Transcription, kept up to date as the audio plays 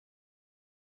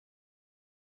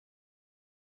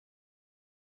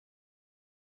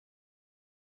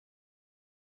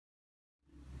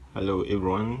Hello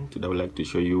everyone, today I would like to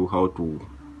show you how to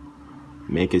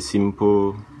make a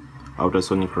simple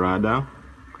ultrasonic radar.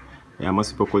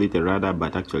 Most people call it a radar,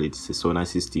 but actually it's a sonar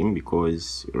system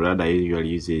because radar usually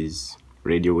uses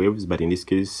radio waves, but in this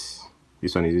case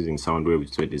this one is using sound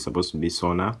waves, so it is supposed to be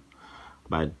sonar,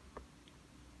 but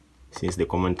since the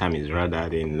common term is radar,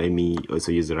 then let me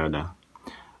also use radar.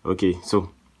 Okay,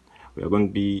 so we are going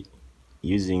to be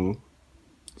using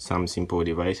some simple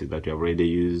devices that we have already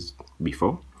used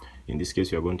before. In this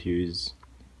case, we are going to use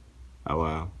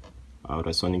our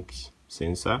ultrasonic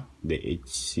sensor, the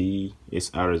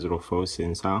HCSR04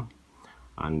 sensor,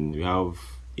 and we have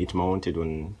it mounted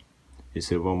on a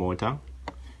servo motor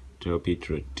to help it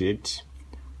rotate.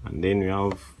 And then we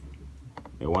have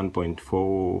a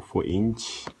 1.44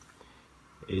 inch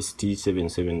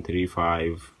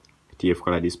ST7735 TFT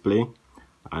color display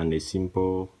and a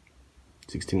simple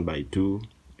 16:2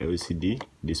 LCD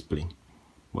display.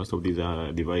 Most of these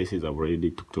devices I've already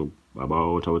talked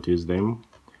about how to use them,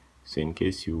 so in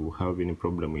case you have any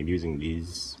problem with using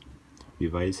these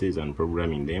devices and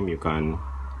programming them, you can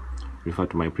refer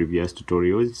to my previous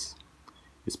tutorials,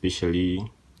 especially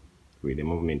with the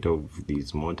movement of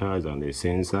these motors and the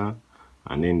sensor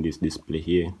and then this display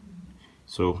here.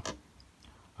 So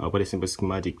I'll put a simple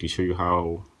schematic to show you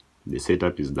how the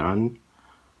setup is done,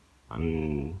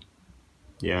 and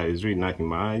yeah, there's really nothing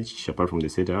much apart from the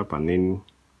setup. And then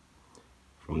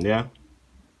from there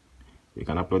you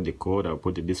can upload the code. I'll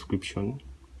put the description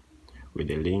with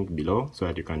the link below so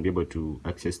that you can be able to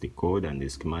access the code and the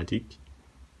schematic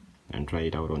and try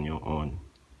it out on your own.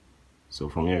 So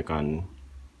from here you can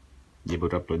be able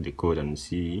to upload the code and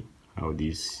see how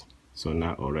this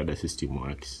sonar or radar system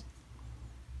works.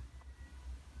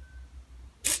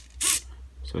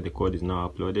 So the code is now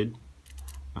uploaded,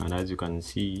 and as you can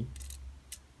see,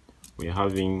 we're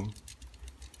having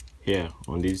here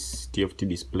on this TFT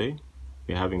display,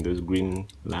 we're having those green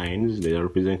lines. They are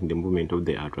representing the movement of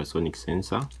the ultrasonic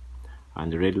sensor,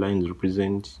 and the red lines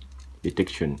represent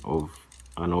detection of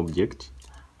an object.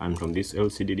 And from this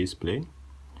LCD display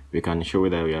we can show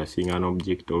whether we are seeing an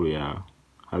object or we are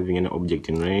having an object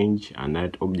in range, and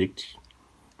that object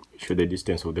show the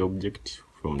distance of the object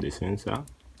from the sensor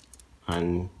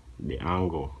and the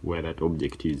angle where that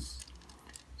object is.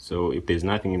 So if there's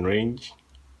nothing in range,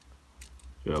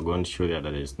 we are going to show that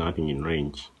there's nothing in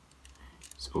range.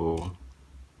 So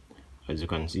as you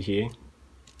can see here,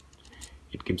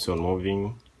 it keeps on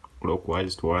moving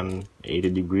clockwise to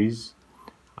 180 degrees,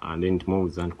 and then it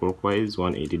moves anti-clockwise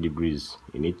 180 degrees.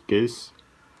 In each case,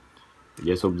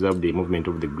 just observe the movement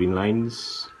of the green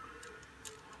lines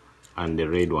and the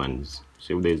red ones.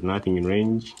 So if there's nothing in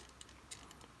range,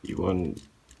 you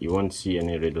won't see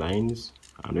any red lines,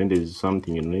 and when there's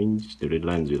something in range, the red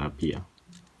lines will appear.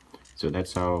 So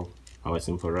that's how our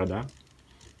simple radar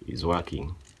is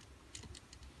working.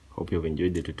 Hope you've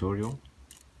enjoyed the tutorial.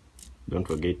 Don't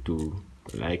forget to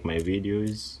like my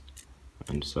videos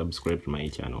and subscribe to my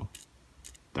channel.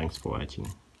 Thanks for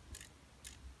watching.